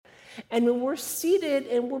And when we're seated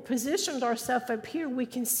and we're positioned ourselves up here, we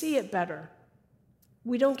can see it better.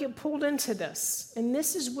 We don't get pulled into this. And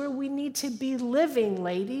this is where we need to be living,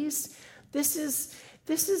 ladies. This is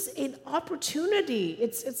an opportunity.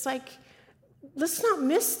 It's like, let's not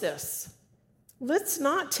miss this. Let's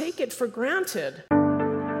not take it for granted.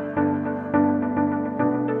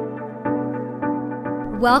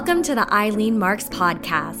 Welcome to the Eileen Marks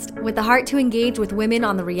podcast, with the heart to engage with women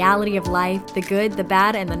on the reality of life, the good, the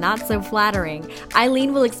bad, and the not so flattering.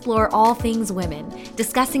 Eileen will explore all things women,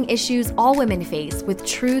 discussing issues all women face with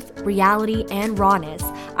truth, reality, and rawness.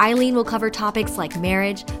 Eileen will cover topics like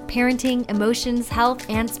marriage, parenting, emotions, health,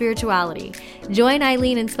 and spirituality. Join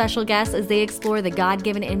Eileen and special guests as they explore the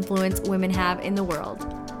God-given influence women have in the world.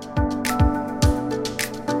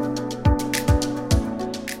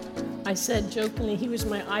 I said jokingly he was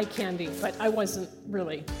my eye candy, but I wasn't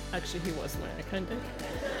really. Actually, he was my eye candy.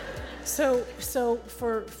 So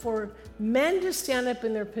for men to stand up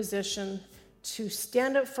in their position, to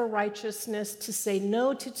stand up for righteousness, to say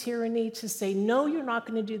no to tyranny, to say, no, you're not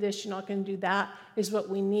going to do this, you're not going to do that, is what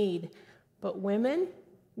we need. But women,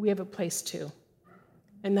 we have a place too.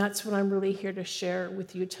 And that's what I'm really here to share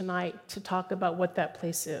with you tonight, to talk about what that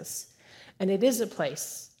place is. And it is a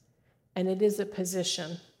place, and it is a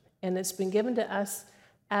position. And it's been given to us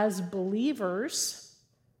as believers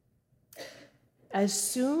as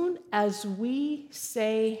soon as we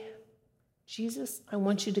say, Jesus, I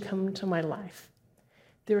want you to come into my life.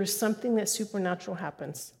 There is something that supernatural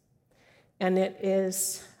happens. And it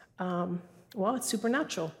is, it's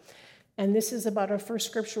supernatural. And this is about our first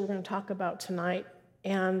scripture we're going to talk about tonight.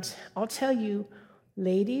 And I'll tell you,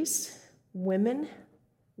 ladies, women,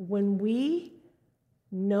 when we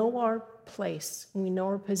know our place, when we know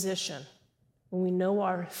our position, when we know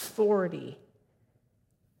our authority,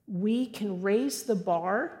 we can raise the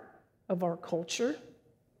bar of our culture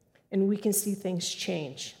and we can see things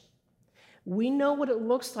change. We know what it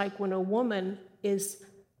looks like when a woman is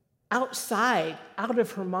outside, out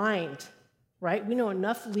of her mind, right? We know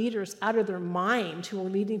enough leaders out of their mind who are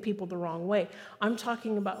leading people the wrong way. I'm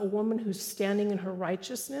talking about a woman who's standing in her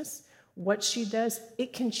righteousness. What she does,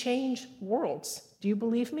 it can change worlds. Do you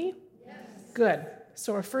believe me? Yes. Good.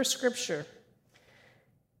 So our first scripture,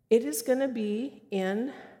 it is going to be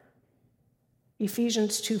in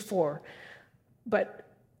Ephesians 2:4. But,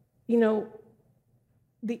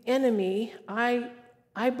 the enemy, I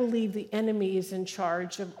believe the enemy is in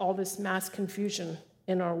charge of all this mass confusion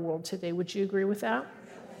in our world today. Would you agree with that?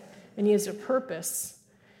 And he has a purpose.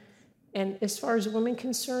 And as far as women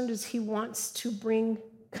concerned, is he wants to bring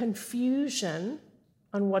confusion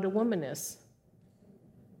on what a woman is.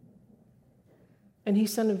 And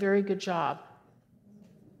he's done a very good job.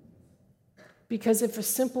 Because if a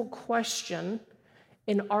simple question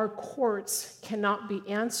in our courts cannot be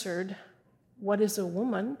answered, what is a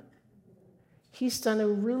woman? He's done a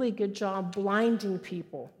really good job blinding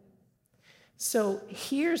people. So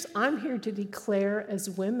I'm here to declare, as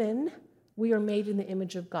women, we are made in the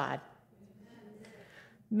image of God.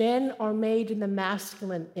 Men are made in the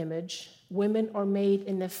masculine image. Women are made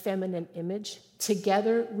in the feminine image.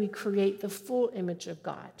 Together, we create the full image of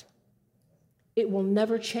God. It will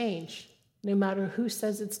never change, no matter who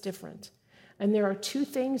says it's different. And there are two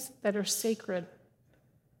things that are sacred.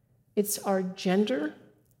 It's our gender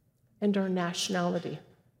and our nationality.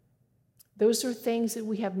 Those are things that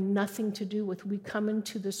we have nothing to do with. We come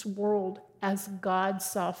into this world as God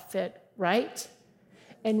saw fit, right?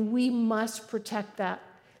 And we must protect that.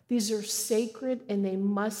 These are sacred and they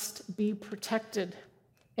must be protected.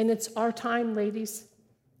 And it's our time, ladies.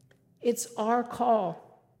 It's our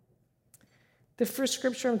call. The first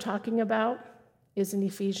scripture I'm talking about is in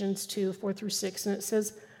Ephesians 2:4-6, and it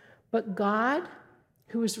says, "But God,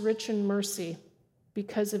 who is rich in mercy,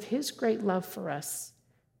 because of his great love for us,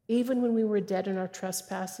 even when we were dead in our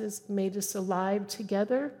trespasses, made us alive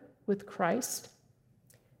together with Christ,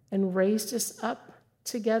 and raised us up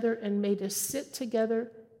together and made us sit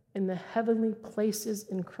together in the heavenly places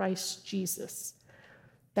in Christ Jesus."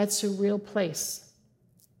 That's a real place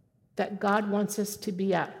that God wants us to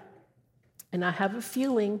be at. And I have a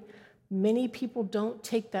feeling many people don't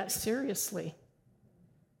take that seriously.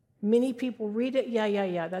 Many people read it,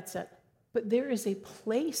 yeah, that's it. But there is a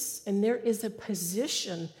place and there is a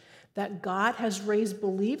position that God has raised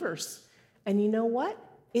believers. And you know what?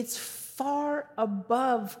 It's far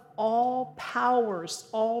above all powers,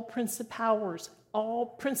 all principalities,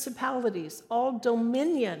 all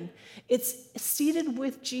dominion. It's seated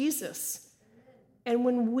with Jesus. And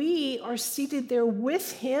when we are seated there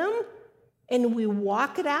with him and we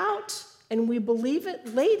walk it out and we believe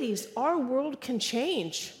it, ladies, our world can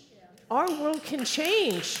change. our world can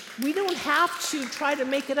change. We don't have to try to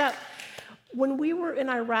make it up. When we were in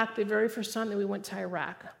Iraq, the very first time that we went to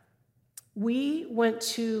Iraq, we went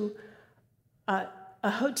to a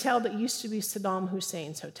hotel that used to be Saddam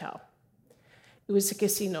Hussein's hotel. It was a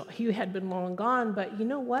casino. He had been long gone, but you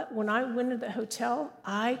know what? When I went to the hotel,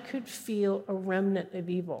 I could feel a remnant of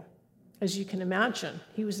evil. As you can imagine,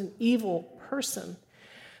 he was an evil person.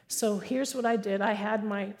 So here's what I did. I had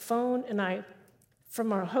my phone, and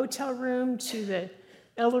from our hotel room to the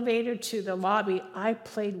elevator to the lobby, I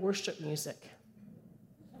played worship music.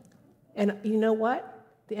 And you know what?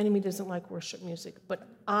 The enemy doesn't like worship music. But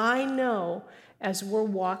I know as we're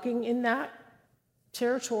walking in that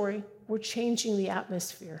territory, we're changing the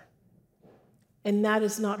atmosphere. And that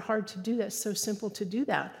is not hard to do. That's so simple to do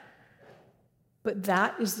that. But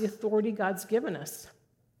that is the authority God's given us.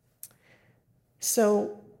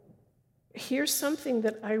 So here's something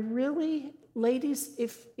that I really, ladies,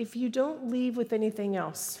 if you don't leave with anything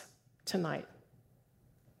else tonight,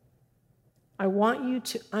 I want you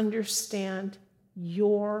to understand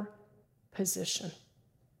your position.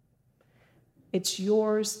 It's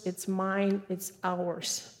yours, it's mine, it's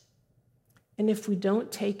ours. And if we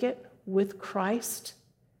don't take it with Christ,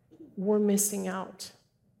 we're missing out.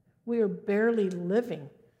 We are barely living.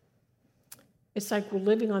 It's like we're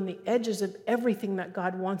living on the edges of everything that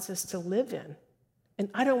God wants us to live in. And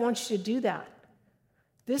I don't want you to do that.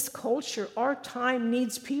 This culture, our time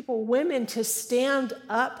needs people, women, to stand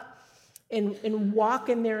up and walk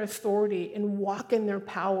in their authority and walk in their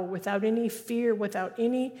power without any fear, without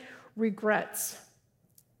any regrets.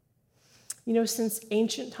 You know, since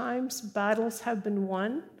ancient times, battles have been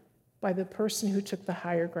won by the person who took the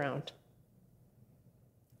higher ground.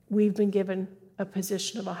 We've been given a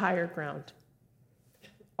position of a higher ground.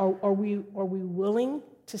 Are we willing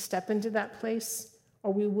to step into that place?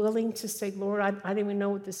 Are we willing to say, Lord, I didn't even know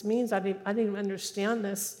what this means. I didn't even understand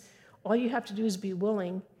this. All you have to do is be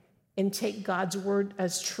willing and take God's word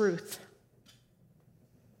as truth.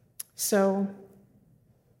 So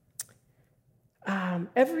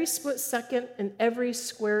every split second and every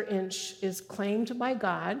square inch is claimed by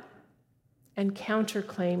God and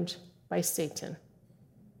counterclaimed by Satan.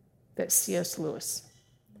 That's C.S. Lewis.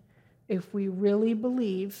 If we really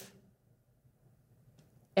believe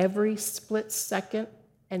every split second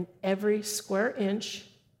and every square inch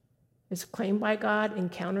is claimed by God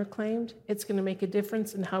and counterclaimed, it's going to make a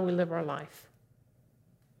difference in how we live our life.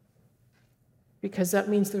 Because that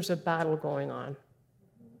means there's a battle going on.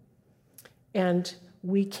 And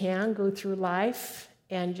we can go through life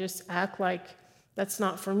and just act like that's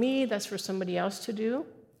not for me, that's for somebody else to do.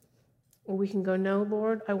 Or we can go, no,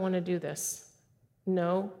 Lord, I want to do this.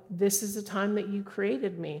 No, this is the time that you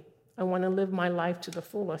created me. I want to live my life to the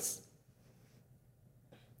fullest.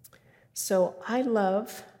 So I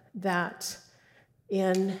love that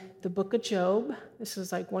in the book of Job, this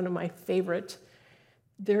is like one of my favorite,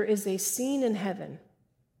 there is a scene in heaven,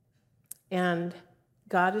 and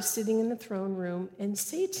God is sitting in the throne room, and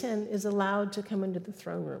Satan is allowed to come into the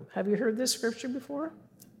throne room. Have you heard this scripture before?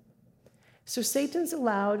 So Satan's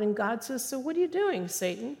allowed, and God says, so what are you doing,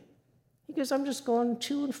 Satan? He goes, I'm just going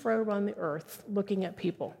to and fro around the earth, looking at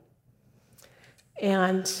people.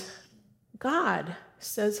 And God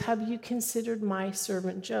says, have you considered my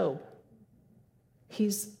servant Job?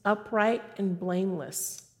 He's upright and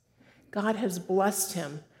blameless. God has blessed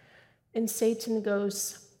him. And Satan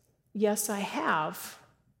goes, yes, I have,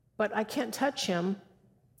 but I can't touch him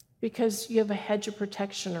because you have a hedge of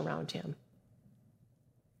protection around him.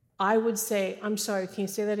 I would say, I'm sorry, can you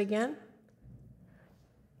say that again?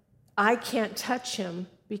 I can't touch him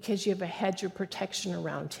because you have a hedge of protection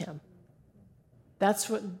around him. That's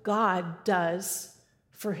what God does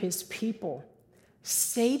for his people.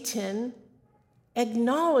 Satan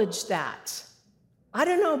acknowledged that. I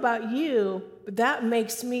don't know about you, but that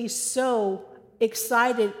makes me so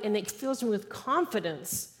excited, and it fills me with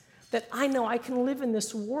confidence that I know I can live in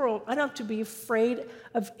this world. I don't have to be afraid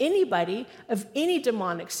of anybody, of any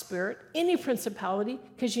demonic spirit, any principality,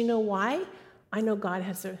 because you know why? I know God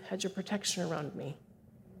has a hedge of protection around me.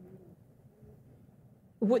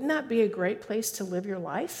 Wouldn't that be a great place to live your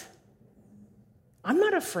life? I'm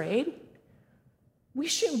not afraid. We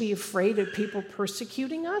shouldn't be afraid of people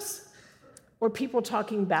persecuting us or people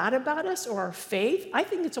talking bad about us or our faith. I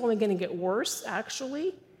think it's only going to get worse,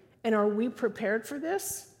 actually. And are we prepared for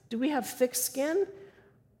this? Do we have thick skin?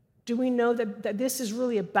 Do we know that this is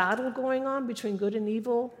really a battle going on between good and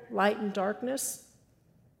evil, light and darkness?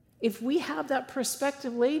 If we have that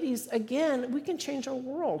perspective, ladies, again, we can change our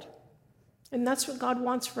world. And that's what God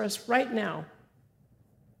wants for us right now.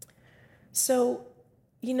 So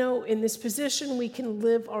in this position, we can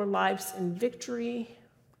live our lives in victory.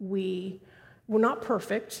 We're not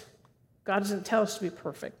perfect. God doesn't tell us to be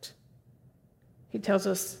perfect. He tells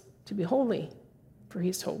us to be holy, for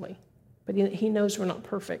he's holy. But he knows we're not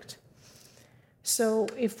perfect. So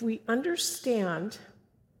if we understand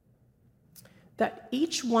that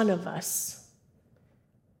each one of us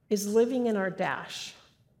is living in our dash.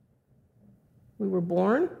 We were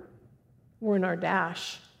born, we're in our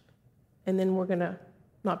dash, and then we're going to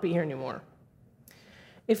not be here anymore.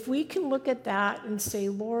 If we can look at that and say,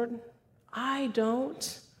 Lord, I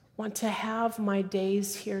don't want to have my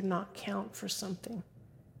days here not count for something.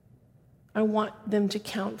 I want them to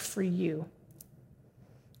count for you.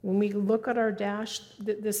 When we look at our dash,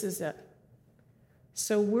 this is it.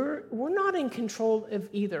 So we're not in control of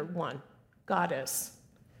either one. God is.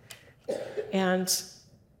 And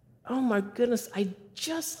oh my goodness,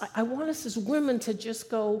 I want us as women to just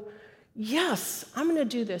go, yes, I'm going to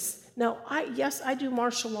do this. Now, I do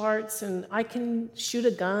martial arts and I can shoot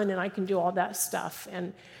a gun and I can do all that stuff.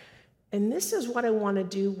 And this is what I want to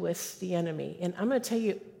do with the enemy. And I'm going to tell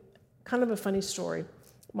you kind of a funny story.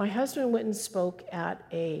 My husband went and spoke at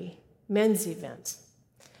a men's event.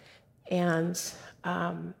 And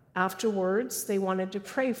afterwards, they wanted to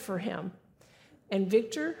pray for him. And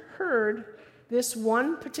Victor heard this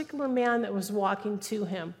one particular man that was walking to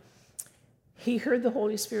him. He heard the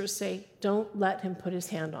Holy Spirit say, don't let him put his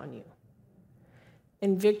hand on you.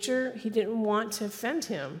 And Victor, he didn't want to offend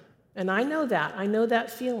him. And I know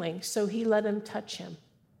that feeling. So he let him touch him.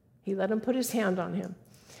 He let him put his hand on him.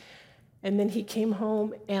 And then he came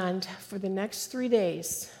home, and for the next 3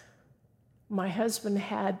 days, my husband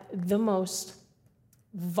had the most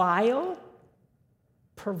vile,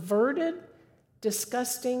 perverted,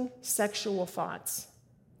 disgusting sexual thoughts.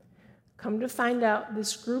 Come to find out,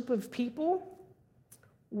 this group of people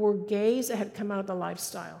were gays that had come out of the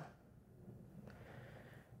lifestyle.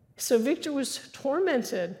 So Victor was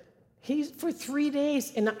tormented. For 3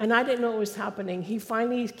 days, and I didn't know what was happening. He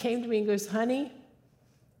finally came to me and goes, honey,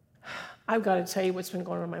 I've got to tell you what's been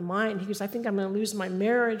going on in my mind. He goes, I think I'm going to lose my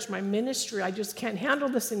marriage, my ministry. I just can't handle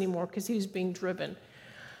this anymore, because he was being driven.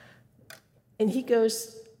 And he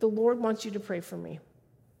goes, the Lord wants you to pray for me.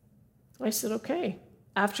 I said, okay.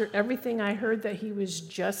 After everything I heard that he was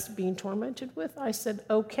just being tormented with, I said,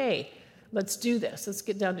 okay, let's do this. Let's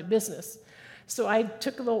get down to business. So I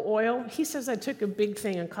took a little oil. He says I took a big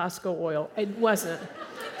thing of Costco oil. It wasn't.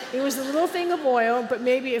 It was a little thing of oil, but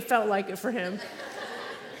maybe it felt like it for him.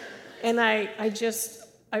 And I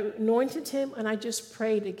anointed him, and I just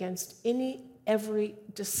prayed against every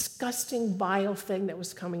disgusting, vile thing that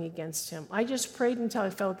was coming against him. I just prayed until I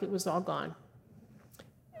felt like it was all gone.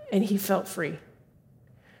 And he felt free.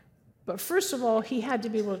 But first of all, he had to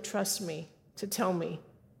be able to trust me to tell me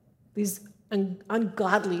these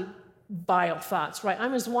ungodly, vile thoughts, right?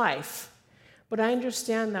 I'm his wife, but I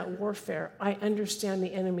understand that warfare. I understand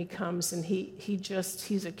the enemy comes, and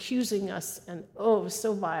he's accusing us, and it was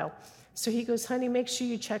so vile. So he goes, honey, make sure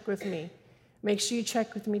you check with me. Make sure you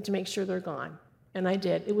check with me to make sure they're gone. And I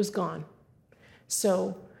did. It was gone.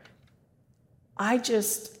 So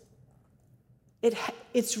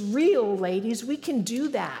it's real, ladies. We can do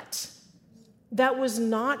that. That was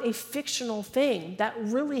not a fictional thing. That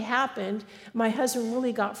really happened. My husband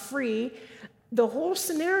really got free. The whole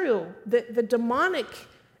scenario, the demonic,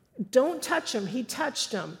 don't touch him, he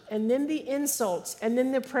touched him. And then the insults, and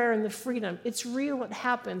then the prayer and the freedom. It's real, it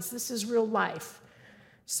happens. This is real life.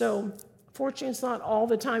 So fortunately, it's not all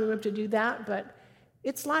the time we have to do that, but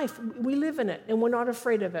it's life. We live in it, and we're not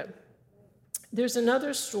afraid of it. There's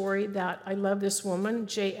another story that I love this woman,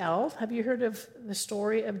 Jael. Have you heard of the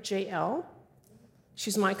story of Jael?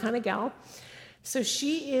 She's my kind of gal. So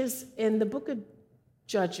she is in the book of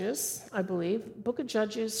Judges, I believe. Book of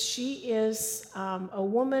Judges, she is a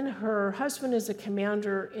woman. Her husband is a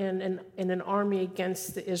commander in an army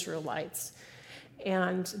against the Israelites.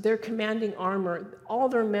 And their commanding armor, all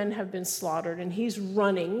their men have been slaughtered, and he's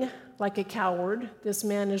running like a coward. This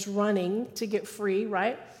man is running to get free,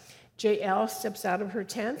 right? Jael steps out of her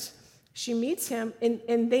tent. She meets him,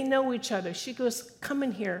 and they know each other. She goes, come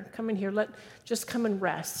in here, just come and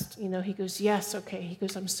rest. He goes, yes, okay. He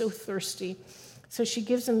goes, I'm so thirsty. So she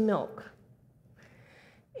gives him milk.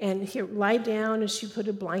 And here, lie down, and she put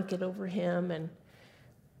a blanket over him, and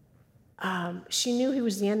she knew he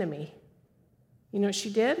was the enemy. You know what she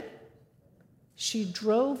did? She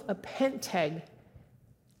drove a pentag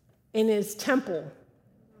in his temple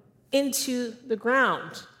into the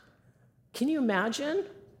ground. Can you imagine?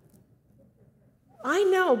 I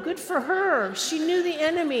know, good for her. She knew the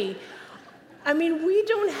enemy. I mean, we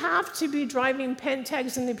don't have to be driving pen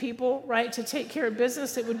tags into people, right, to take care of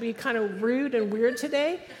business. It would be kind of rude and weird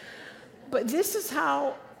today. But this is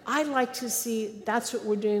how I like to see that's what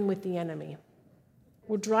we're doing with the enemy.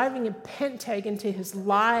 We're driving a pen tag into his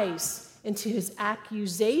lies, into his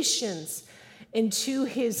accusations, into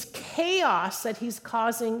his chaos that he's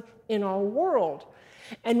causing in our world.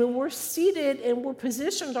 And when we're seated and we're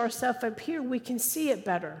positioned ourselves up here, we can see it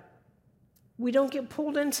better. We don't get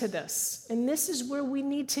pulled into this. And this is where we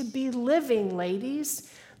need to be living,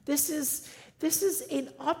 ladies. This is an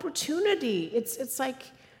opportunity. It's like,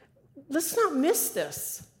 let's not miss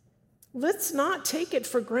this. Let's not take it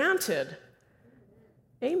for granted.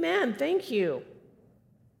 Amen. Thank you.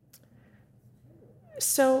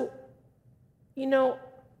 So,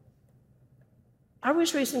 I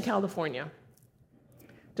was raised in California.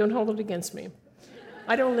 Don't hold it against me.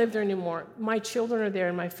 I don't live there anymore. My children are there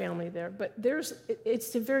and my family there. But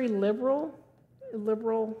it's a very liberal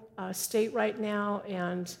state right now,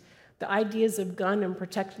 and the ideas of gun and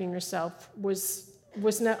protecting yourself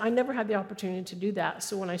I never had the opportunity to do that.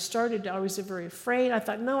 So when I started, I was very afraid. I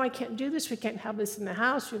thought, no, I can't do this. We can't have this in the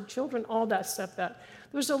house. We have children, all that stuff.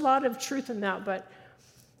 There's a lot of truth in that. But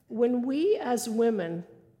when we as women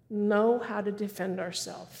know how to defend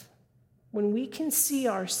ourselves, when we can see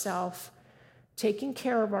ourselves taking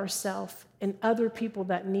care of ourselves and other people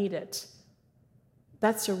that need it,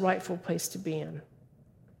 that's a rightful place to be in.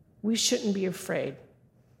 We shouldn't be afraid.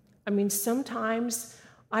 I mean, sometimes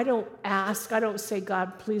I don't say,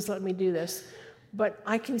 God, please let me do this. But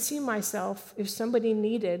I can see myself, if somebody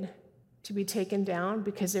needed to be taken down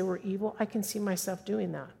because they were evil, I can see myself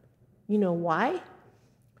doing that. You know why?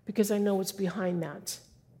 Because I know what's behind that.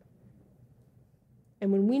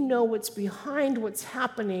 And when we know what's behind what's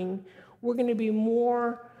happening, we're going to be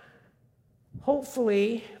more,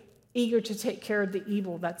 hopefully, eager to take care of the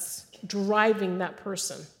evil that's driving that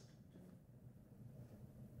person.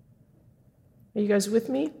 Are you guys with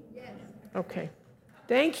me? Yes. Okay.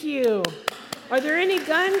 Thank you. Are there any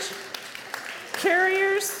gun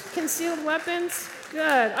carriers, concealed weapons?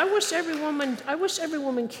 Good. I wish every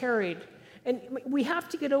woman carried. And we have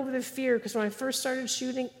to get over the fear, because when I first started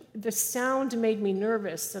shooting, the sound made me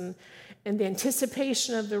nervous and the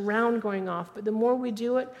anticipation of the round going off. But the more we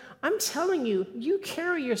do it, I'm telling you, you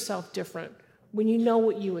carry yourself different when you know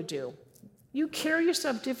what you would do. You carry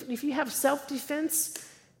yourself different if you have self-defense,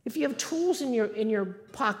 if you have tools in your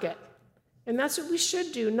pocket. And that's what we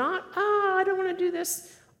should do. Not, I don't want to do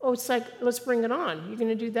this. Oh, it's like, let's bring it on. You're going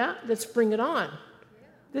to do that? Let's bring it on.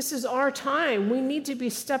 This is our time. We need to be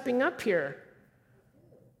stepping up here.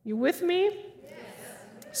 You with me? Yes.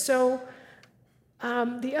 So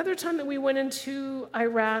the other time that we went into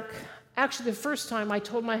Iraq, actually the first time, I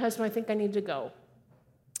told my husband, I think I need to go.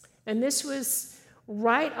 And this was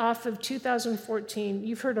right off of 2014.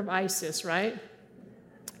 You've heard of ISIS, right?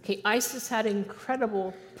 Okay, ISIS had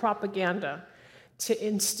incredible propaganda to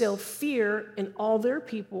instill fear in all their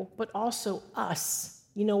people, but also us.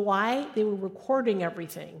 You know why? They were recording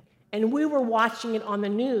everything. And we were watching it on the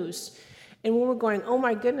news. And we were going, oh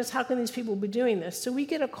my goodness, how can these people be doing this? So we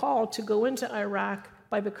get a call to go into Iraq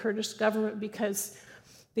by the Kurdish government because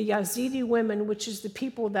the Yazidi women, which is the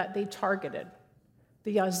people that they targeted,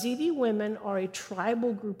 the Yazidi women are a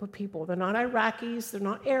tribal group of people. They're not Iraqis, they're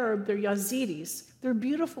not Arab, they're Yazidis. They're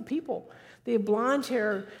beautiful people. They have blonde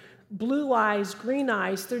hair, blue eyes, green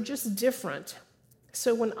eyes. They're just different.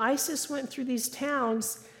 So when ISIS went through these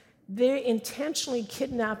towns, they intentionally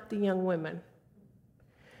kidnapped the young women.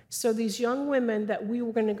 So these young women that we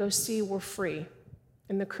were going to go see were free.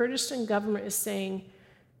 And the Kurdistan government is saying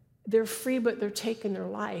they're free, but they're taking their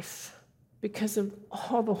life because of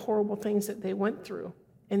all the horrible things that they went through.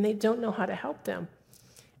 And they don't know how to help them.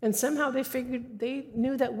 And somehow they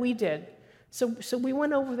knew that we did. So we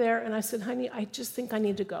went over there, and I said, honey, I just think I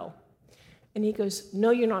need to go. And he goes,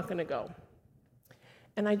 no, you're not going to go.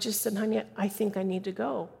 And I just said, honey, I think I need to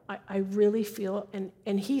go. I really feel,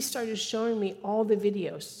 and he started showing me all the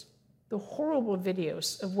videos, the horrible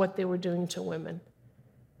videos of what they were doing to women.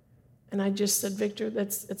 And I just said, Victor,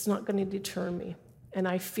 it's not going to deter me. And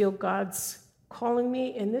I feel God's calling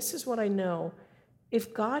me, and this is what I know.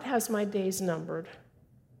 If God has my days numbered,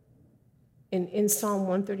 in Psalm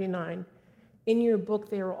 139, in your book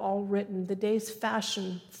they are all written, the days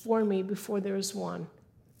fashioned for me before there is one,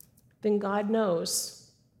 then God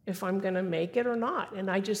knows if I'm going to make it or not. And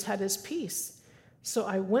I just had his peace. So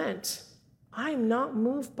I went. I'm not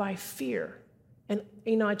moved by fear. And,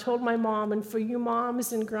 I told my mom, and for you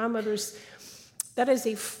moms and grandmothers, that is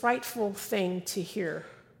a frightful thing to hear,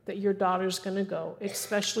 that your daughter's going to go,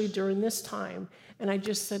 especially during this time. And I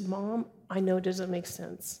just said, Mom, I know it doesn't make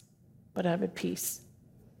sense. but I have a peace.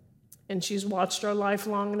 And she's watched our life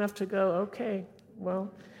long enough to go, okay,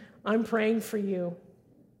 well, I'm praying for you.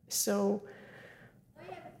 So.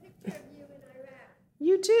 I have a picture of you in Iraq.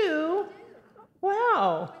 You do?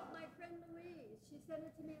 Wow. With my friend Louise. She sent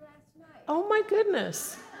it to me last night. Oh my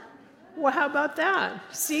goodness. Well, how about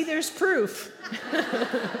that? See, there's proof.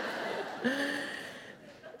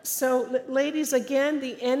 So, ladies, again,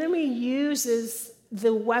 the enemy uses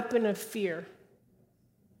the weapon of fear.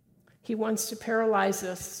 He wants to paralyze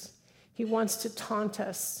us. He wants to taunt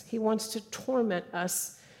us. He wants to torment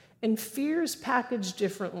us. And fear is packaged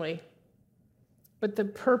differently. But the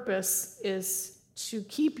purpose is to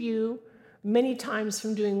keep you many times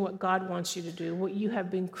from doing what God wants you to do, what you have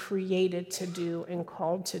been created to do and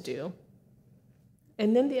called to do.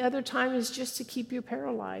 And then the other time is just to keep you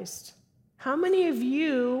paralyzed. How many of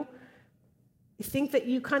you think that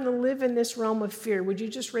you kind of live in this realm of fear? Would you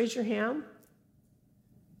just raise your hand?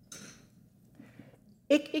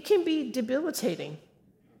 It can be debilitating.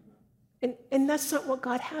 And that's not what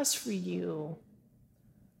God has for you.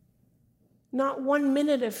 Not 1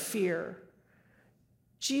 minute of fear.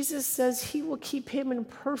 Jesus says he will keep him in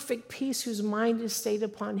perfect peace whose mind is stayed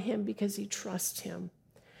upon him because he trusts him.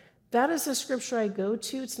 That is the scripture I go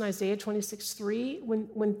to. It's in Isaiah 26:3.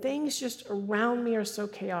 When things just around me are so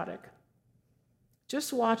chaotic,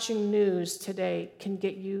 just watching news today can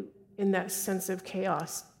get you in that sense of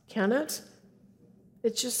chaos, can it?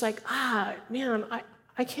 It's just like, man,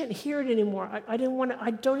 I can't hear it anymore. I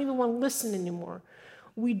don't even want to listen anymore.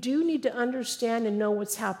 We do need to understand and know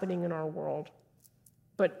what's happening in our world.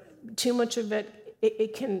 But too much of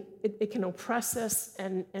it can oppress us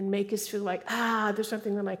and make us feel like, there's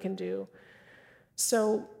nothing that I can do.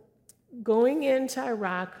 So going into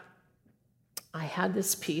Iraq, I had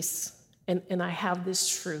this peace and I have this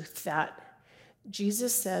truth that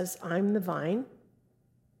Jesus says, I'm the vine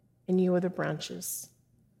and you are the branches.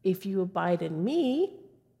 If you abide in me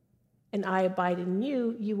and I abide in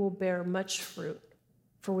you, you will bear much fruit.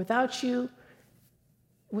 For without him,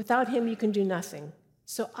 you can do nothing.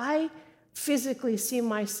 So I physically see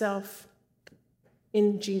myself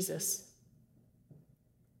in Jesus.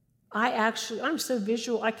 I'm so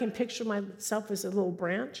visual, I can picture myself as a little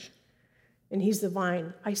branch, and he's the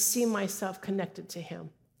vine. I see myself connected to him.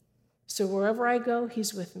 So wherever I go,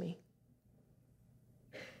 he's with me.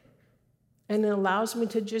 And it allows me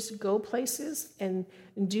to just go places and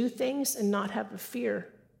do things and not have a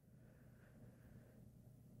fear.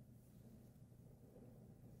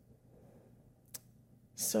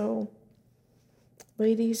 So,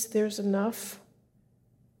 ladies, there's enough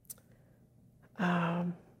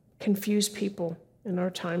confused people in our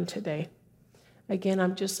time today. Again, I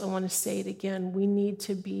want to say it again. We need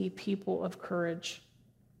to be people of courage.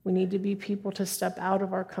 We need to be people to step out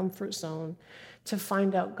of our comfort zone, to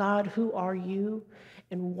find out, God, who are you,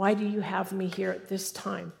 and why do you have me here at this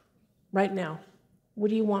time, right now? What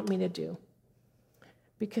do you want me to do?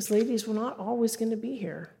 Because, ladies, we're not always going to be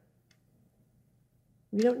here.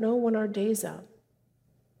 We don't know when our day's up.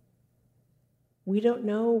 We don't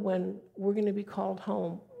know when we're going to be called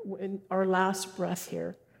home, in our last breath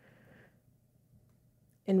here.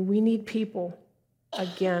 And we need people,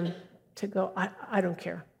 again, to go, I don't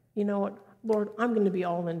care. You know what, Lord, I'm going to be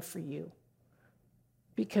all in for you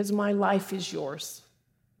because my life is yours.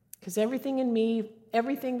 Because everything in me,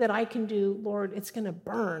 everything that I can do, Lord, it's going to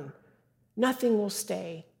burn. Nothing will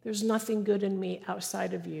stay. There's nothing good in me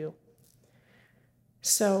outside of you.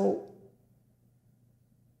 So,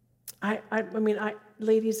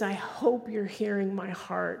 ladies, I hope you're hearing my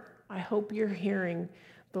heart. I hope you're hearing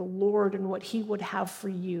the Lord and what he would have for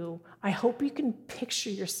you. I hope you can picture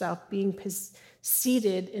yourself being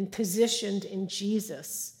seated and positioned in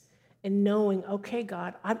Jesus and knowing, okay,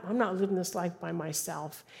 God, I'm not living this life by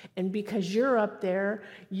myself. And because you're up there,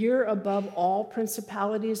 you're above all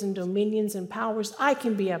principalities and dominions and powers, I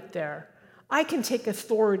can be up there. I can take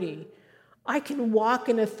authority. I can walk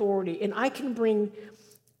in authority, and I can bring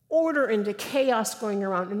order into chaos going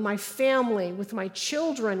around in my family, with my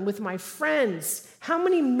children, with my friends. How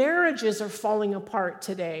many marriages are falling apart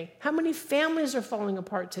today? How many families are falling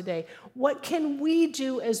apart today? What can we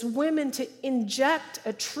do as women to inject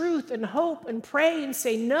a truth and hope and pray and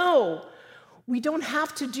say, no, we don't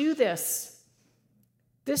have to do this.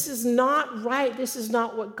 This is not right. This is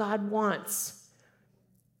not what God wants.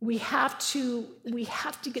 We have to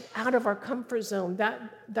get out of our comfort zone.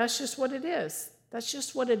 That's just what it is. That's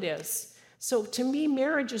just what it is. So to me,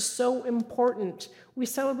 marriage is so important. We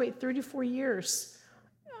celebrate 34 years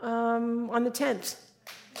on the 10th.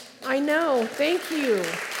 I know, thank you.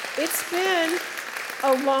 It's been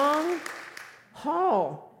a long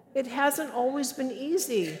haul. It hasn't always been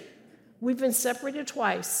easy. We've been separated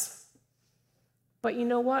twice. But you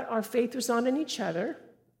know what? Our faith was not in each other.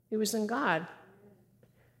 It was in God.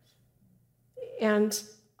 And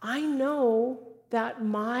I know that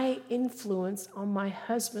my influence on my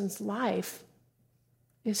husband's life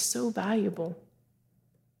is so valuable.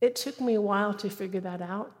 It took me a while to figure that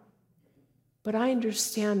out, but I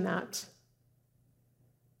understand that.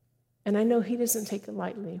 And I know he doesn't take it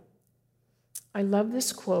lightly. I love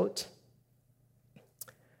this quote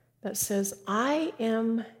that says, "I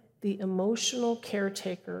am the emotional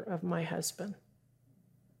caretaker of my husband.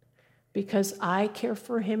 Because I care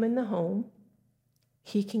for him in the home,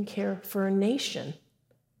 he can care for a nation."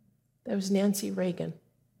 That was Nancy Reagan.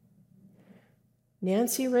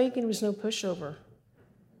 Nancy Reagan was no pushover,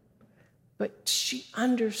 but she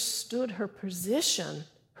understood her position,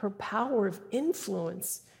 her power of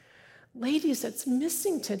influence. Ladies, that's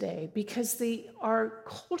missing today because our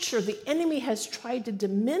culture, the enemy has tried to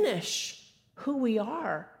diminish who we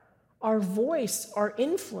are, our voice, our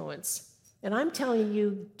influence. And I'm telling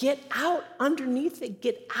you, get out underneath it,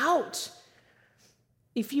 get out.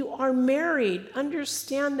 If you are married,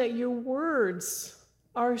 understand that your words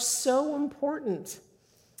are so important.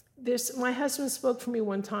 My husband spoke for me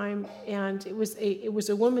one time, and it was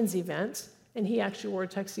a women's event, and he actually wore a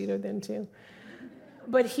tuxedo then too.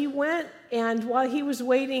 But he went, and while he was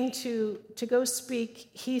waiting to go speak,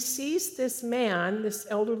 he sees this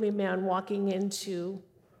elderly man, walking into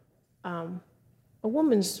a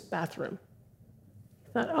woman's bathroom.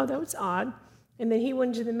 I thought, oh, that was odd. And then he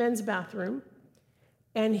went into the men's bathroom,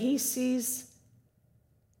 and he sees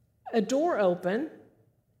a door open,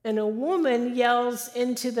 and a woman yells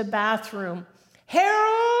into the bathroom,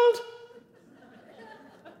 "Harold!"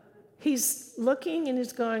 He's looking, and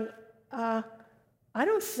he's going, I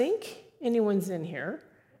don't think anyone's in here.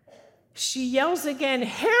 She yells again,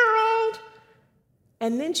 "Harold!"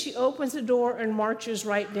 And then she opens the door and marches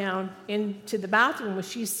right down into the bathroom where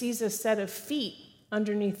she sees a set of feet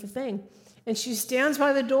underneath the thing. And she stands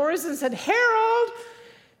by the doors and said, "Harold!"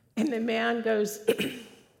 And the man goes,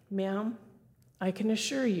 "Ma'am, I can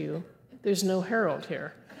assure you there's no Harold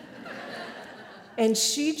here." And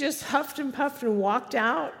she just huffed and puffed and walked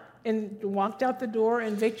out the door,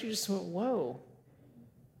 and Victor just went, "Whoa,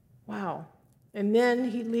 wow." And then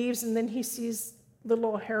he leaves, and then he sees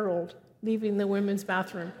little Harold leaving the women's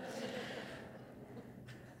bathroom.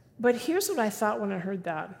 But here's what I thought when I heard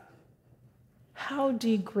that. How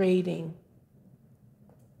degrading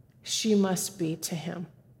she must be to him.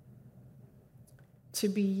 To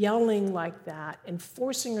be yelling like that and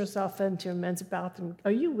forcing herself into a men's bathroom.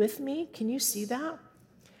 Are you with me? Can you see that?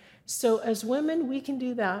 So as women, we can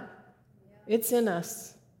do that. It's in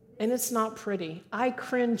us. And it's not pretty. I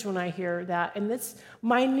cringe when I hear that. And that's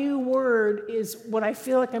my new word is what I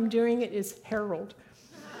feel like I'm doing it is Harold.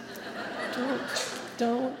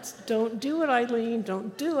 Don't do it, Eileen.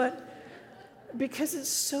 Don't do it. Because it's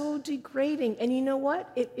so degrading. And you know what?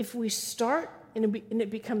 If we start and it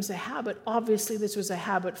becomes a habit, obviously this was a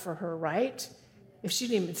habit for her, right? If she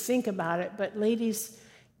didn't even think about it. But ladies,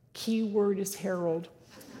 key word is Harold.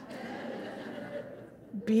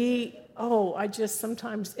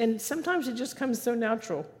 Sometimes it just comes so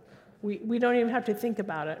natural. We don't even have to think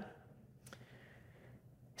about it.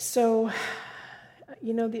 So,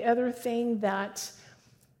 the other thing that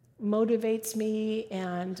motivates me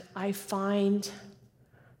and I find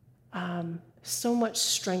so much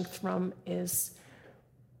strength from is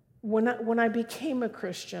when I became a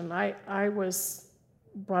Christian, I was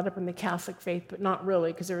brought up in the Catholic faith, but not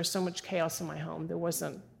really, because there was so much chaos in my home. That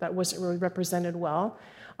wasn't really represented well.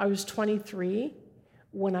 I was 23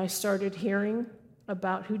 when I started hearing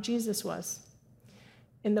about who Jesus was.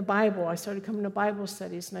 In the Bible, I started coming to Bible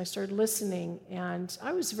studies, and I started listening, and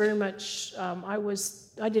I was very much,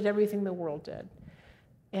 I did everything the world did.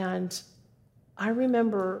 And I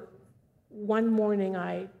remember one morning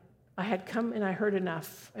I had come and I heard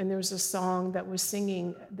enough, and there was a song that was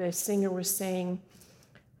singing, the singer was saying,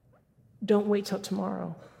 "Don't wait till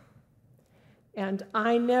tomorrow." And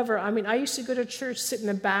I used to go to church, sit in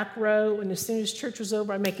the back row, and as soon as church was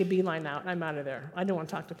over, I'd make a beeline out, and I'm out of there. I don't want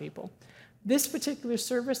to talk to people. This particular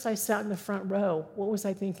service, I sat in the front row. What was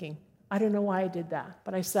I thinking? I don't know why I did that,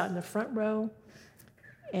 but I sat in the front row,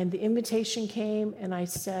 and the invitation came, and I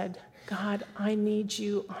said, "God, I need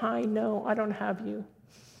you. I know I don't have you.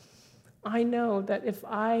 I know that if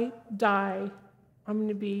I die, I'm going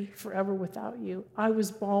to be forever without you." I was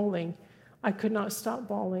bawling. I could not stop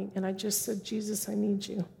bawling, and I just said, "Jesus, I need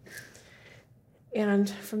you." And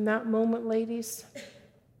from that moment, ladies,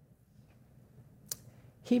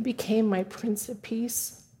 he became my Prince of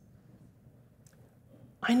Peace.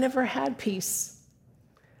 I never had peace.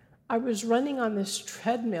 I was running on this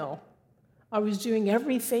treadmill. I was doing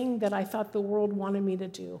everything that I thought the world wanted me to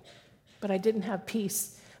do, but I didn't have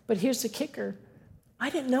peace. But here's the kicker. I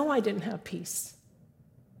didn't know I didn't have peace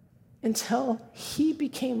until he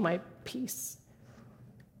became my peace.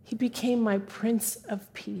 He became my Prince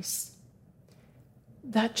of Peace.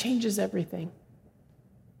 That changes everything.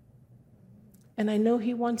 And I know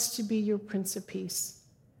he wants to be your Prince of Peace.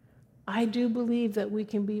 I do believe that we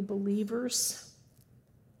can be believers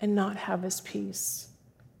and not have his peace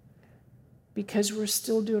because we're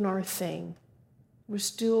still doing our thing. We're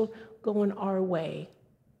still going our way.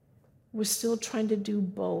 We're still trying to do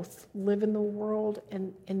both, live in the world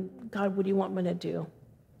and God, what do you want me to do?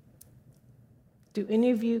 Can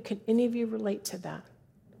any of you relate to that?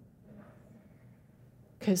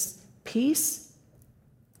 Because peace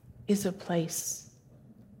is a place.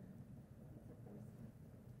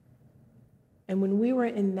 And when we were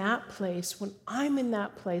in that place, when I'm in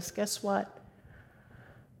that place, guess what?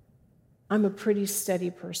 I'm a pretty steady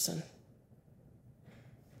person.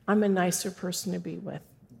 I'm a nicer person to be with.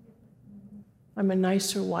 I'm a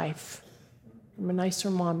nicer wife. I'm a nicer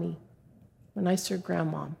mommy. I'm a nicer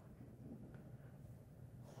grandma.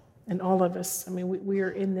 And all of us, I mean, we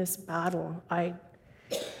are in this battle.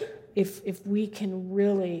 If we can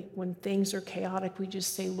really, when things are chaotic, we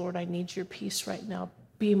just say, Lord, I need your peace right now.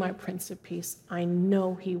 Be my Prince of Peace. I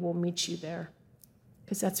know he will meet you there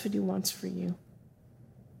because that's what he wants for you.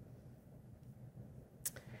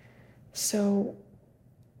 So,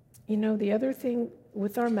 the other thing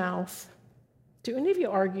with our mouth, do any of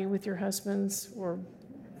you argue with your husbands or,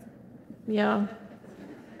 yeah,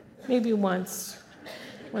 maybe once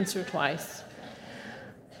or twice.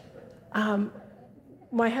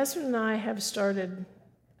 My husband and I have started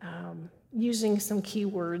using some key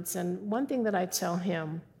words, and one thing that I tell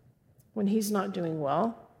him when he's not doing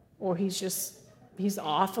well or he's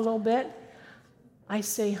off a little bit, I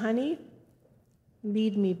say, honey,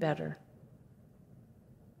 lead me better.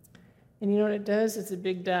 And you know what it does? It's a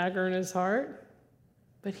big dagger in his heart,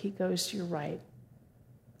 but he goes, you're right.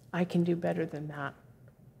 I can do better than that.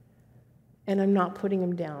 And I'm not putting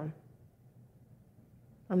him down.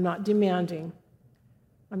 I'm not demanding.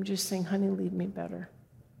 I'm just saying, honey, lead me better.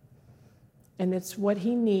 And it's what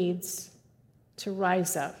he needs to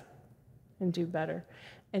rise up and do better.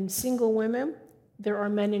 And single women, there are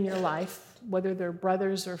men in your life, whether they're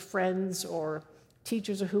brothers or friends or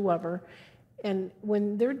teachers or whoever, and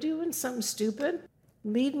when they're doing something stupid,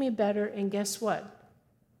 lead me better, and guess what?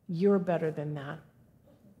 You're better than that.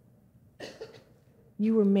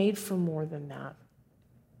 You were made for more than that.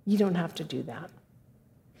 You don't have to do that.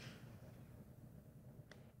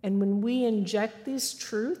 And when we inject these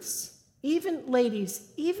truths, even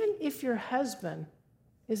ladies, even if your husband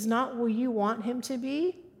is not where you want him to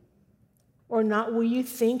be or not where you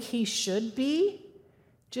think he should be,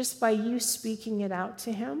 just by you speaking it out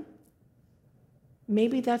to him,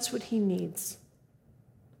 maybe that's what he needs.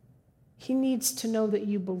 He needs to know that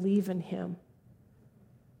you believe in him,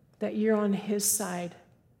 that you're on his side.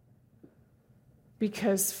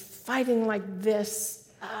 Because fighting like this,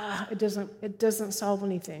 it doesn't solve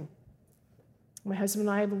anything. My husband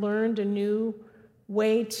and I have learned a new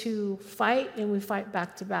way to fight, and we fight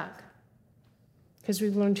back to back. Because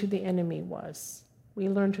we've learned who the enemy was. We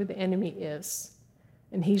learned who the enemy is.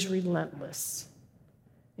 And he's relentless.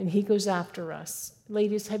 And he goes after us.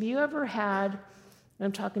 Ladies, have you ever had, and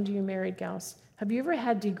I'm talking to you married gals, have you ever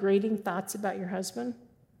had degrading thoughts about your husband?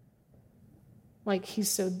 Like he's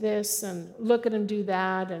so this, and look at him do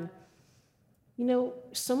that. And,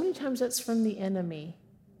 so many times that's from the enemy.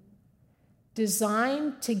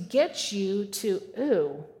 Designed to get you to,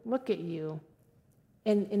 ooh, look at you.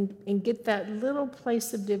 And get that little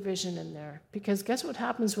place of division in there. Because guess what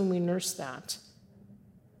happens when we nurse that?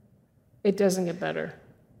 It doesn't get better.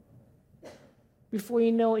 Before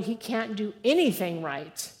you know it, he can't do anything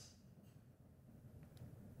right.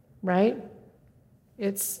 Right?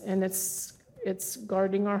 It's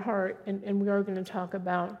guarding our heart, and we are going to talk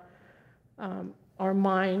about our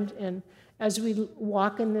mind. And as we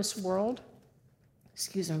walk in this world,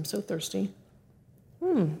 excuse me, I'm so thirsty.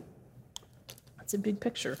 That's a big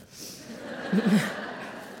picture.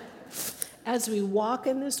 As we walk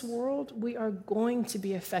in this world, we are going to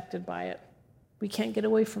be affected by it. We can't get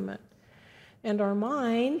away from it. And our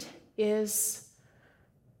mind is,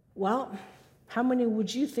 well, how many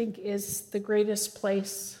would you think is the greatest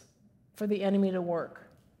place for the enemy to work?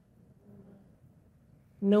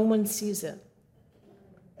 No one sees it.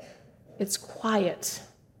 It's quiet.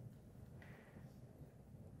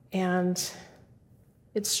 And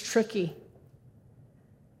it's tricky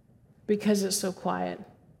because it's so quiet.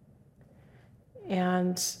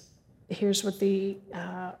 And here's what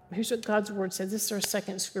God's word says. This is our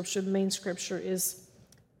second scripture. The main scripture is,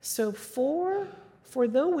 so for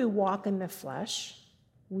though we walk in the flesh,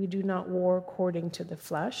 we do not war according to the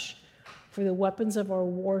flesh. For the weapons of our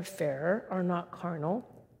warfare are not carnal,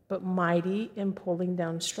 but mighty in pulling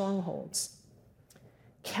down strongholds,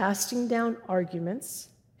 casting down arguments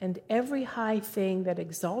and every high thing that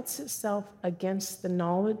exalts itself against the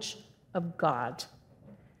knowledge of God,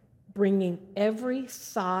 bringing every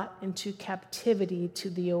thought into captivity to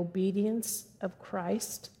the obedience of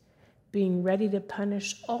Christ, being ready to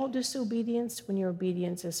punish all disobedience when your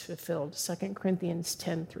obedience is fulfilled. 2 Corinthians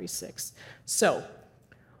 10:3-6. So,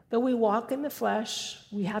 though we walk in the flesh,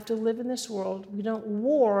 we have to live in this world. We don't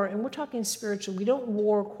war, and we're talking spiritual, we don't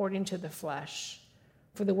war according to the flesh.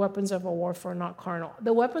 For the weapons of our warfare are not carnal.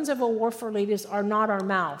 The weapons of our warfare, ladies, are not our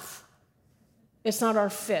mouth. It's not our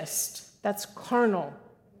fist. That's carnal.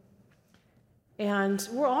 And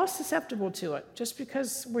we're all susceptible to it, just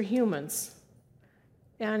because we're humans.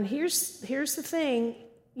 And here's the thing,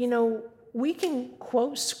 we can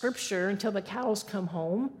quote scripture until the cows come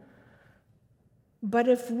home, but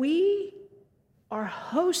if we are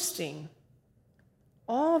hosting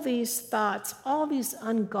all these thoughts, all these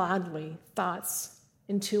ungodly thoughts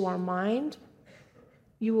into our mind,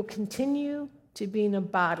 you will continue to be in a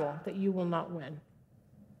battle that you will not win.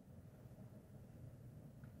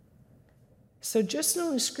 So just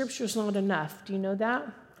knowing scripture is not enough. Do you know that?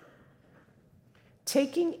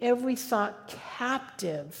 Taking every thought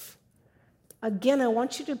captive. Again, I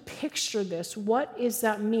want you to picture this. What does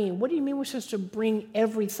that mean? What do you mean we're supposed to bring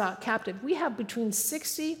every thought captive? We have between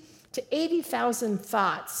 60 to 80,000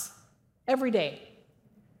 thoughts every day.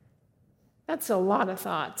 That's a lot of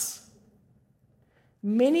thoughts.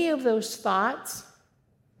 Many of those thoughts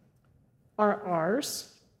are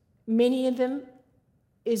ours. Many of them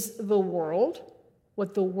is the world,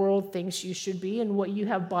 what the world thinks you should be and what you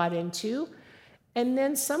have bought into. And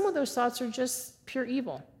then some of those thoughts are just pure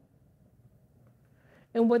evil.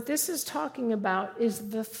 And what this is talking about is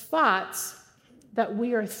the thoughts that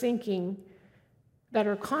we are thinking that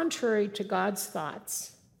are contrary to God's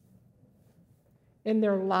thoughts. And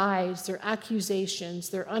their lies, their accusations,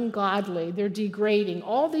 they're ungodly, they're degrading.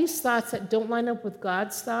 All these thoughts that don't line up with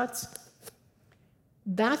God's thoughts,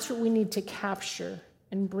 that's what we need to capture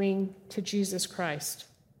and bring to Jesus Christ.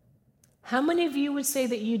 How many of you would say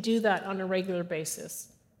that you do that on a regular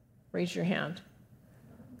basis? Raise your hand.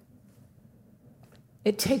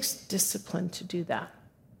 It takes discipline to do that.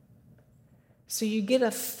 So you get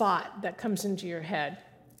a thought that comes into your head.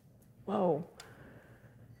 Whoa.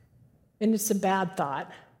 And it's a bad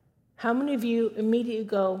thought. How many of you immediately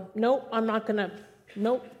go, nope,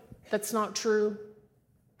 nope, that's not true?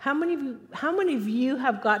 How many of you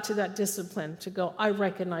have got to that discipline to go, I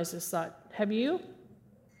recognize this thought? Have you?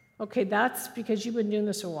 Okay, that's because you've been doing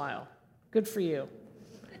this a while. Good for you.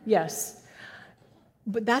 Yes.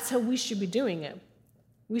 But that's how we should be doing it.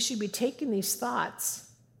 We should be taking these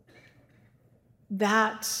thoughts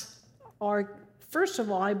that are, first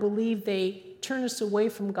of all, I believe they turn us away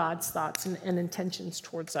from God's thoughts and intentions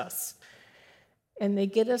towards us. And they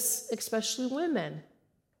get us, especially women.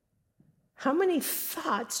 How many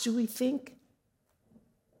thoughts do we think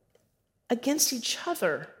against each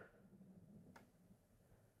other?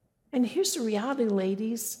 And here's the reality,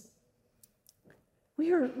 ladies.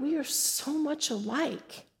 We are so much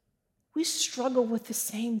alike. We struggle with the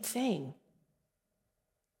same thing.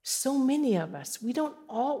 So many of us, we don't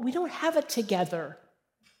have it together.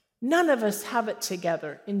 None of us have it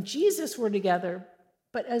together. In Jesus, we're together,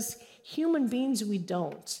 but as human beings, we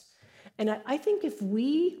don't. And I think if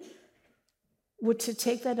we were to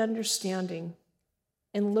take that understanding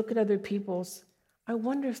and look at other people's, I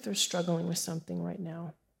wonder if they're struggling with something right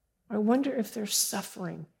now. I wonder if they're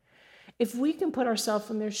suffering. If we can put ourselves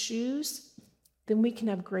in their shoes, then we can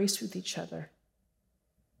have grace with each other.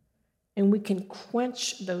 And we can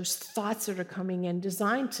quench those thoughts that are coming in,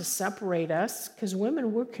 designed to separate us, because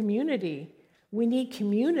women, we're community. We need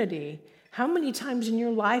community. How many times in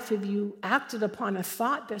your life have you acted upon a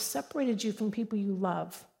thought that separated you from people you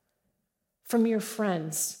love, from your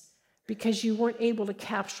friends, because you weren't able to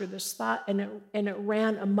capture this thought and it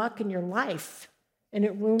ran amok in your life and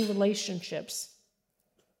it ruined relationships?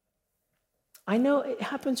 I know it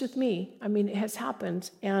happens with me. I mean, it has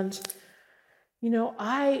happened. And,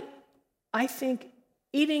 I think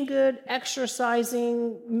eating good,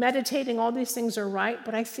 exercising, meditating, all these things are right,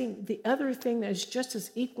 but I think the other thing that is just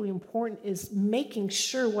as equally important is making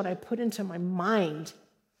sure what I put into my mind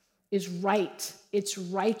is right, it's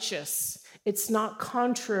righteous, it's not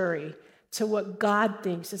contrary to what God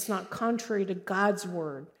thinks, it's not contrary to God's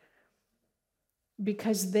word.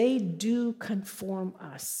 because they do conform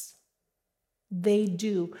us. They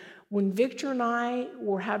do. When Victor and I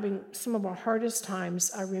were having some of our hardest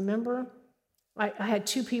times, I remember I had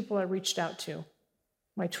two people I reached out to,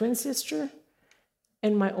 my twin sister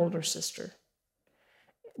and my older sister.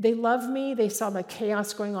 They loved me. They saw the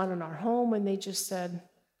chaos going on in our home, and they just said,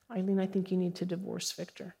 Eileen, I think you need to divorce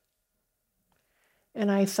Victor. And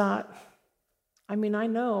I thought, I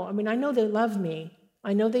know they love me.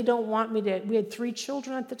 I know they don't want me to, we had 3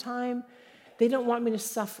 children at the time. They don't want me to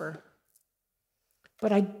suffer.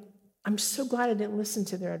 But I'm so glad I didn't listen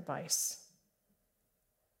to their advice.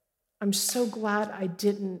 I'm so glad I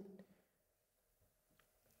didn't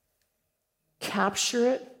capture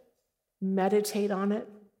it, meditate on it,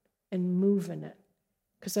 and move in it,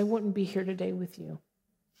 because I wouldn't be here today with you.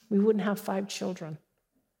 We wouldn't have 5 children.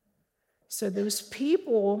 So those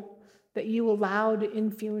people that you allow to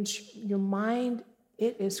influence your mind,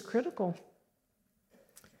 it is critical.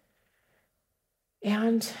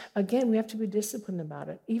 And again, we have to be disciplined about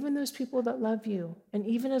it. Even those people that love you, and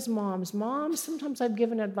even as moms, sometimes I've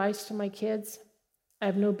given advice to my kids. I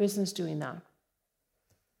have no business doing that,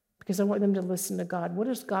 because I want them to listen to God. What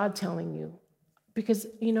is God telling you? Because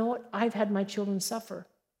you know what? I've had my children suffer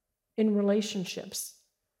in relationships,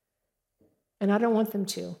 and I don't want them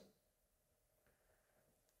to.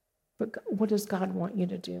 But what does God want you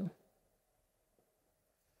to do?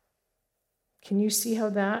 Can you see how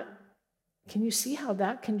that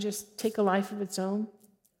can just take a life of its own,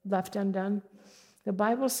 left undone? The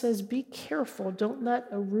Bible says, be careful, don't let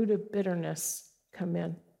a root of bitterness come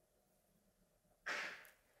in.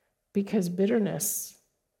 Because bitterness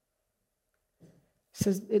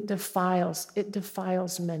says it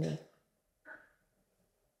defiles many.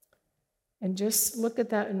 And just look at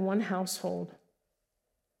that in one household.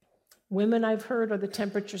 Women, I've heard, are the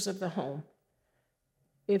temperatures of the home.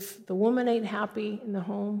 If the woman ain't happy in the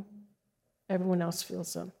home, everyone else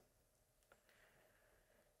feels them.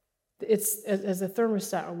 It's as a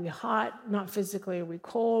thermostat. Are we hot? Not physically. Are we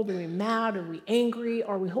cold? Are we mad? Are we angry?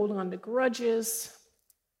 Are we holding on to grudges?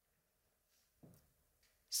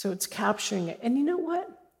 So it's capturing it. And you know what?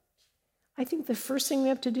 I think the first thing we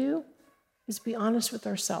have to do is be honest with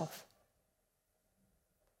ourselves.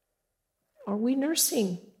 Are we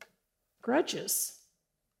nursing grudges?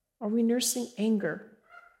 Are we nursing anger?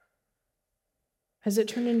 Has it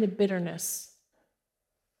turned into bitterness?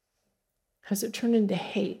 Has it turned into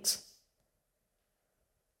hate?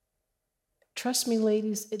 Trust me,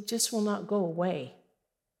 ladies, it just will not go away.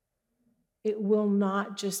 It will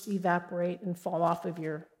not just evaporate and fall off of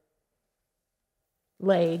your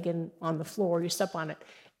leg and on the floor, you step on it.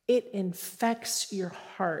 It infects your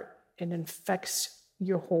heart and infects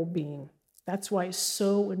your whole being. That's why it's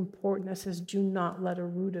so important. That says, do not let a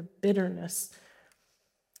root of bitterness.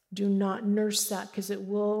 Do not nurse that, because it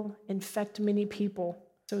will infect many people.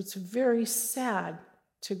 So it's very sad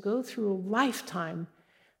to go through a lifetime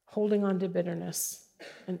holding on to bitterness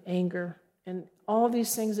and anger and all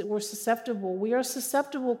these things that we're susceptible. We are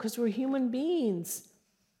susceptible because we're human beings.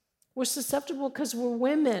 We're susceptible because we're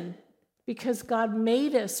women, because God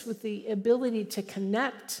made us with the ability to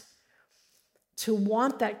connect, to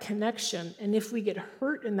want that connection. And if we get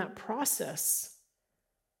hurt in that process,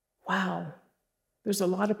 wow, there's a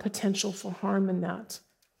lot of potential for harm in that.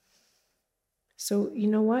 So you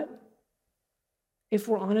know what? If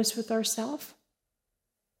we're honest with ourselves,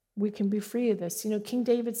 we can be free of this. You know, King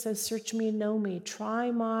David says, search me and know me.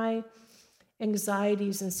 Try my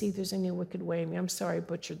anxieties and see if there's any wicked way in me. I'm sorry I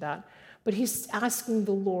butchered that. But he's asking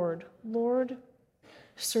the Lord,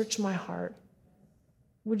 search my heart.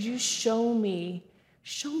 Would you show me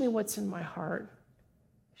what's in my heart?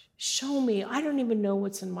 Show me. I don't even know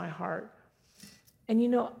what's in my heart. And you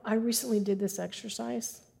know, I recently did this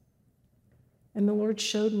exercise, and the Lord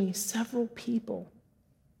showed me several people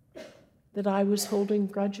that I was holding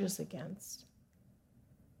grudges against,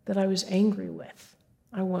 that I was angry with.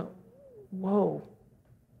 I went, whoa,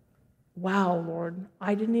 wow, Lord,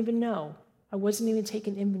 I didn't even know. I wasn't even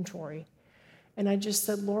taking inventory. And I just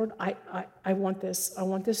said, Lord, I want this. I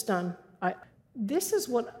want this done. This is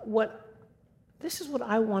what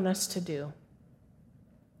I want us to do.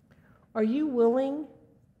 Are you willing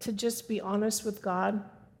to just be honest with God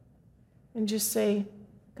and just say,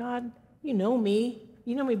 God, you know me.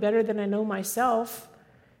 You know me better than I know myself.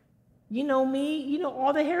 You know me. You know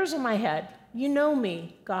all the hairs on my head. You know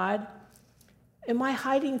me, God. Am I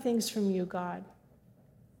hiding things from you, God?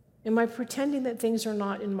 Am I pretending that things are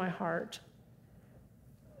not in my heart?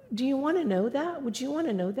 Do you want to know that? Would you want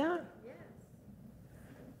to know that? Yes.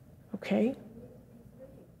 Okay.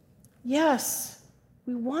 Yes.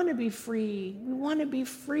 We want to be free. We want to be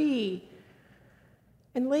free.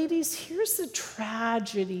 And ladies, here's the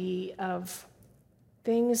tragedy of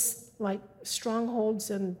things like strongholds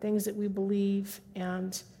and things that we believe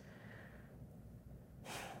and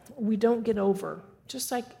we don't get over.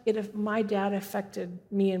 Just like my dad affected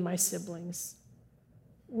me and my siblings.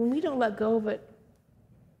 When we don't let go of it,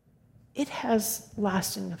 it has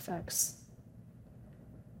lasting effects.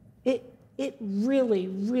 It really,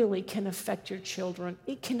 really can affect your children.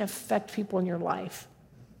 It can affect people in your life.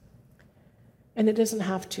 And it doesn't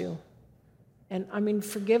have to. And I mean,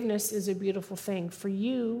 forgiveness is a beautiful thing. For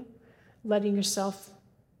you, letting yourself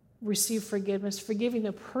receive forgiveness, forgiving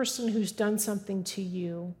the person who's done something to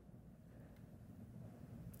you.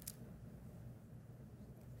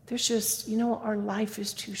 There's just, our life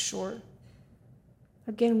is too short.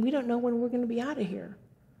 Again, we don't know when we're going to be out of here.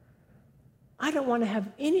 I don't want to have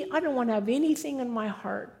anything in my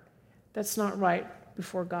heart that's not right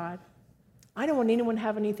before God. I don't want anyone to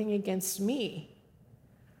have anything against me.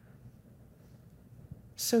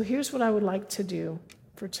 So here's what I would like to do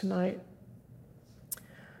for tonight.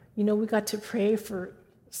 We got to pray for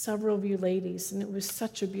several of you ladies, and it was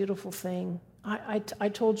such a beautiful thing. I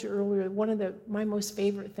told you earlier, one of my most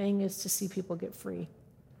favorite thing is to see people get free.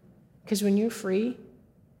 Because when you're free,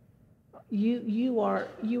 you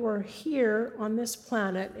are here on this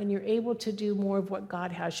planet, and you're able to do more of what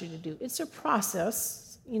God has you to do. It's a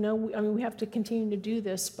process, we have to continue to do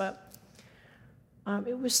this, but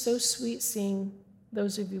it was so sweet seeing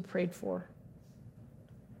those of you prayed for.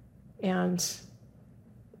 And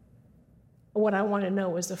what I want to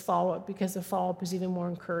know is the follow-up, because the follow-up is even more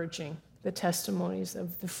encouraging. The testimonies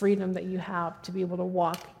of the freedom that you have to be able to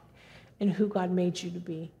walk in who God made you to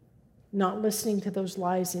be. Not listening to those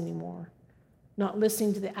lies anymore. Not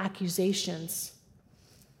listening to the accusations,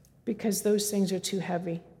 because those things are too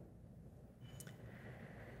heavy.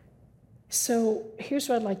 So here's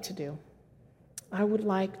what I'd like to do. I would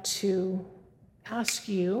like to ask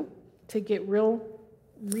you to get real,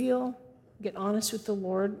 get honest with the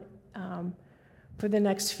Lord for the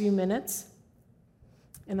next few minutes.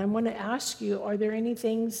 And I'm going to ask you, are there any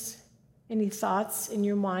thoughts in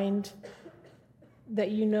your mind that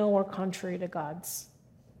are contrary to God's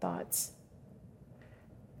thoughts?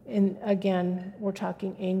 And again, we're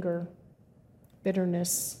talking anger,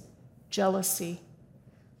 bitterness, jealousy,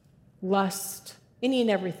 lust, any and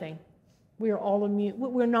everything. We are all immune.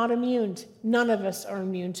 We're not immune. None of us are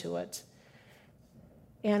immune to it.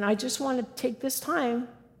 And I just want to take this time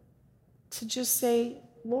to just say,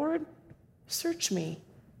 Lord, search me.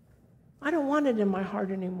 I don't want it in my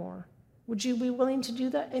heart anymore. Would you be willing to do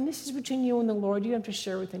that? And this is between you and the Lord. You don't have to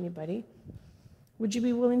share with anybody. Would you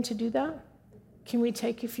be willing to do that? Can we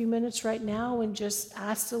take a few minutes right now and just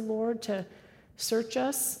ask the Lord to search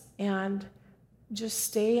us and just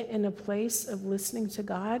stay in a place of listening to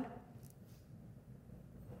God?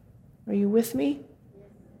 Are you with me?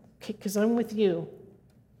 Okay, because I'm with you.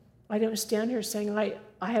 I don't stand here saying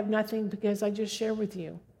I have nothing because I just share with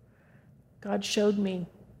you. God showed me.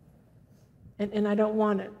 And I don't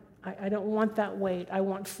want it. I don't want that weight. I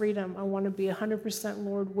want freedom. I want to be 100%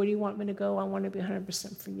 Lord. Where do you want me to go? I want to be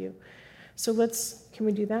 100% for you. So can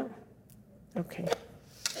we do that? Okay.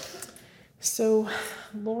 So,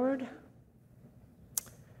 Lord,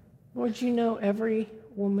 you know every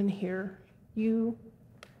woman here. You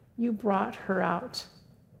brought her out.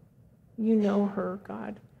 You know her,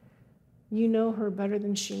 God. You know her better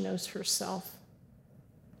than she knows herself.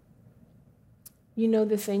 You know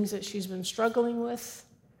the things that she's been struggling with.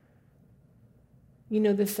 You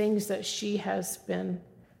know the things that she has been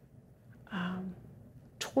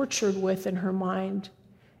tortured with in her mind.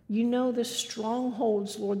 You know the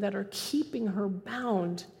strongholds, Lord, that are keeping her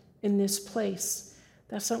bound in this place.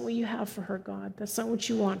 That's not what you have for her, God. That's not what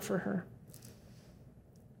you want for her.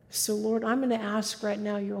 So, Lord, I'm going to ask right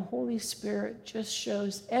now, your Holy Spirit just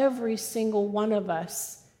shows every single one of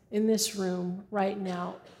us in this room right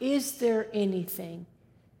now, is there anything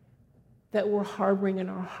that we're harboring in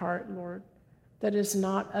our heart, Lord, that is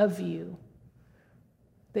not of you,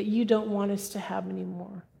 that you don't want us to have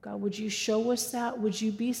anymore? God, would you show us that? Would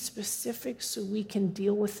you be specific so we can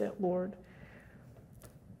deal with it, Lord?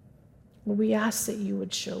 Well, we ask that you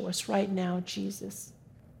would show us right now, Jesus.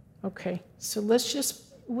 Okay, so let's just,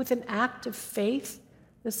 with an act of faith,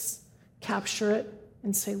 let's capture it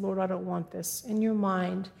and say, Lord, I don't want this. In your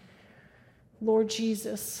mind, Lord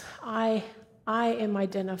Jesus, I am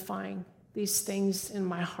identifying these things in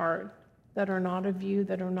my heart that are not of you,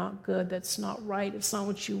 that are not good, that's not right, it's not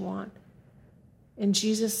what you want. And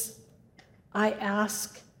Jesus, I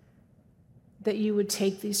ask that you would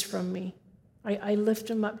take these from me. I lift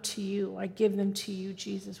them up to you. I give them to you,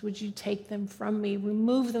 Jesus. Would you take them from me?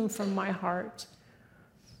 Remove them from my heart.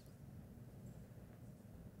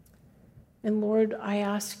 And Lord, I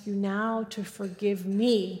ask you now to forgive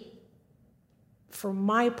me for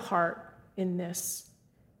my part in this,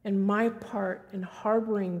 and my part in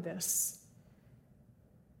harboring this,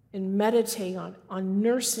 and meditating on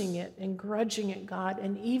nursing it and grudging it, God,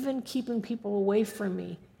 and even keeping people away from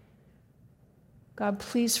me. God,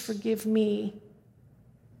 please forgive me.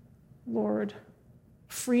 Lord,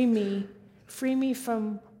 free me. Free me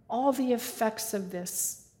from all the effects of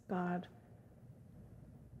this, God.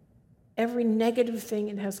 Every negative thing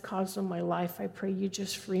it has caused in my life, I pray you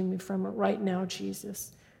just free me from it right now,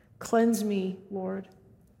 Jesus. Cleanse me, Lord.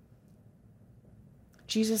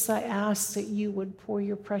 Jesus, I ask that you would pour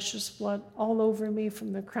your precious blood all over me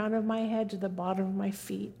from the crown of my head to the bottom of my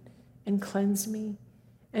feet and cleanse me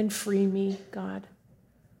and free me, God.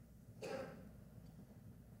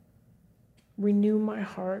 Renew my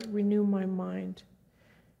heart, renew my mind.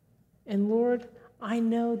 And Lord, I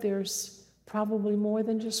know there's probably more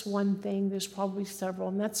than just one thing. There's probably several,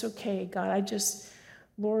 and that's okay, God.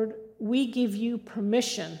 Lord, we give you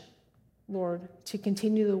permission, Lord, to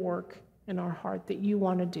continue the work in our heart that you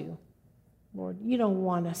want to do. Lord, you don't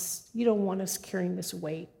want us carrying this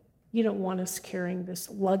weight. You don't want us carrying this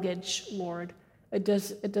luggage, Lord. It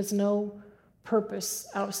does no purpose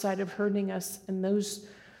outside of hurting us and those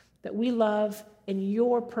that we love and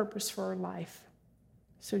your purpose for our life.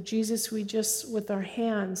 So Jesus, we just, with our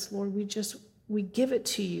hands, Lord, we give it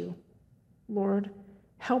to you. Lord,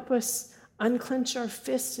 help us unclench our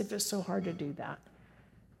fists if it's so hard to do that.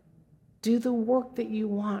 Do the work that you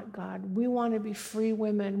want, God. We want to be free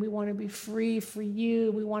women. We want to be free for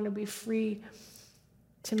you. We want to be free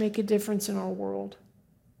to make a difference in our world.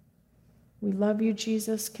 We love you,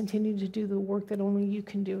 Jesus. Continue to do the work that only you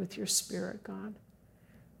can do with your Spirit, God.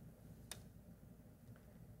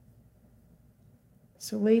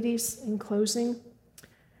 So, ladies, in closing,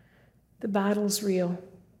 the battle's real.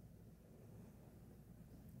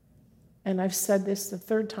 And I've said this the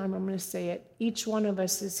third time, I'm going to say it. Each one of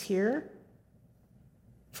us is here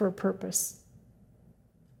for a purpose.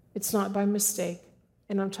 It's not by mistake.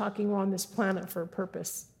 And I'm talking we're on this planet for a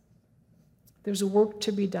purpose. There's a work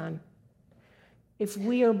to be done. If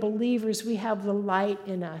we are believers, we have the light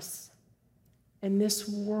in us. And this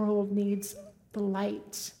world needs the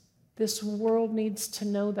light. This world needs to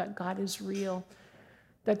know that God is real,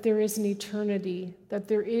 that there is an eternity, that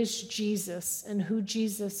there is Jesus and who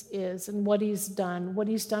Jesus is and what he's done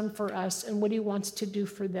for us and what he wants to do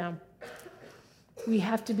for them. We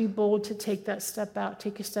have to be bold to take that step out,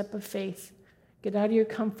 take a step of faith. Get out of your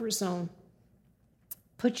comfort zone.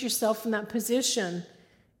 Put yourself in that position.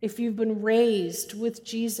 If you've been raised with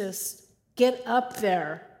Jesus, get up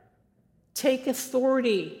there. Take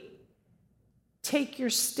authority. Take your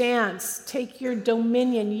stance. Take your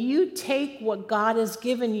dominion. You take what God has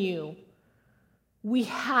given you. We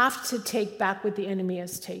have to take back what the enemy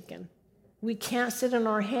has taken. We can't sit in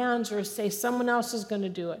our hands or say someone else is going to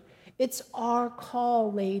do it. It's our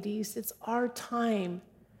call, ladies. It's our time.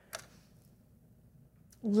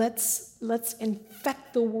 Let's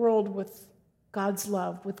infect the world with God's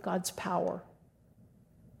love, with God's power.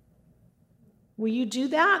 Will you do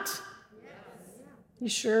that? Yes. You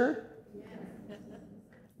sure?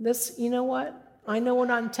 Yes. You know what? I know we're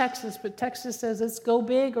not in Texas, but Texas says let's go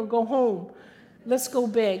big or go home. Let's go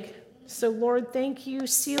big. So, Lord, thank you.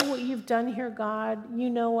 Seal what you've done here, God. You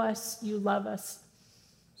know us. You love us.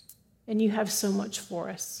 And you have so much for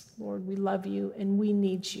us. Lord, we love you and we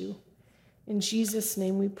need you. In Jesus'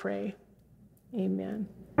 name we pray. Amen.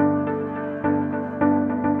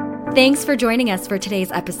 Thanks for joining us for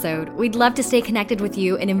today's episode. We'd love to stay connected with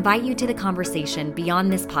you and invite you to the conversation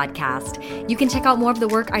beyond this podcast. You can check out more of the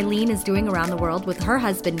work Eileen is doing around the world with her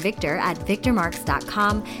husband, Victor, at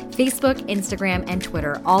victormarks.com, Facebook, Instagram, and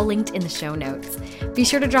Twitter, all linked in the show notes. Be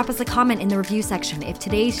sure to drop us a comment in the review section if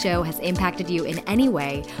today's show has impacted you in any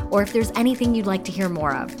way or if there's anything you'd like to hear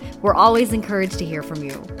more of. We're always encouraged to hear from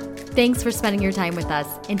you. Thanks for spending your time with us.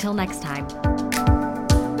 Until next time.